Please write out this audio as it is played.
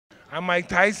I'm Mike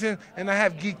Tyson, and I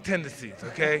have geek tendencies,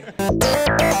 okay?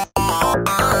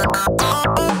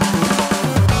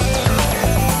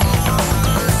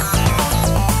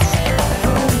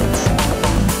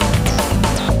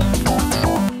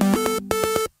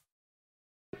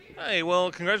 Hey,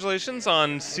 well, congratulations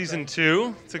on season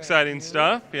 2. It's exciting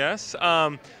stuff, yes.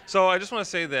 So I just want to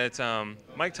say that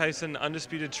Mike Tyson,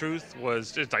 Undisputed Truth,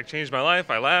 was just like changed my life.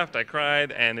 I laughed, I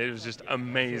cried, and it was just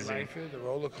amazing. Life is a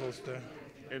roller coaster.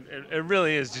 It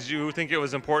really is. Did you think it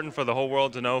was important for the whole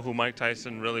world to know who Mike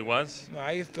Tyson really was? No,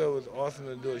 I used to thought it was awesome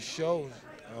to do a show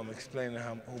explaining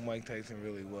who Mike Tyson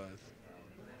really was.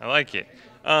 I like it.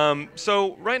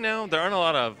 So right now, there aren't a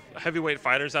lot of heavyweight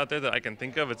fighters out there that I can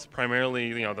think of. It's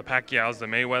primarily, the Pacquiaos, the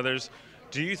Mayweathers.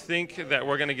 Do you think that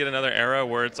we're going to get another era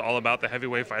where it's all about the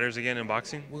heavyweight fighters again in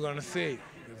boxing? We're going to see.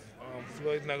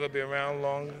 Floyd's not going to be around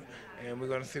long, and we're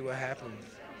going to see what happens.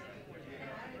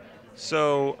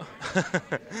 So,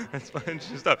 that's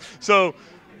interesting stuff. So,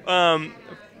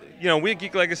 we at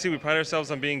Geek Legacy, we pride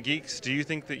ourselves on being geeks. Do you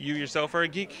think that you yourself are a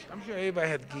geek? I'm sure everybody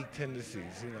has geek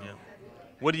tendencies, Yeah.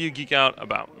 What do you geek out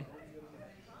about?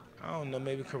 I don't know,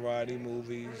 maybe karate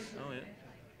movies. Oh,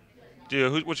 yeah.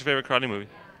 What's your favorite karate movie?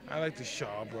 I like the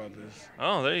Shaw Brothers.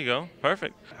 Oh, there you go.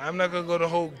 Perfect. I'm not going to go the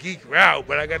whole geek route,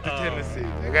 but I got the tendencies.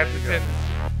 I got the tendencies.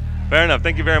 Fair enough.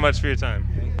 Thank you very much for your time.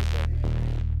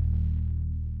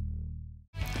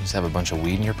 You just have a bunch of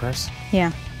weed in your purse?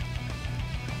 Yeah.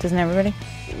 Doesn't everybody?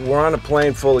 We're on a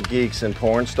plane full of geeks and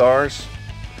porn stars.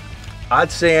 I'd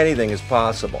say anything is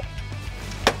possible.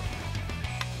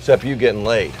 Except you getting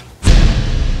laid.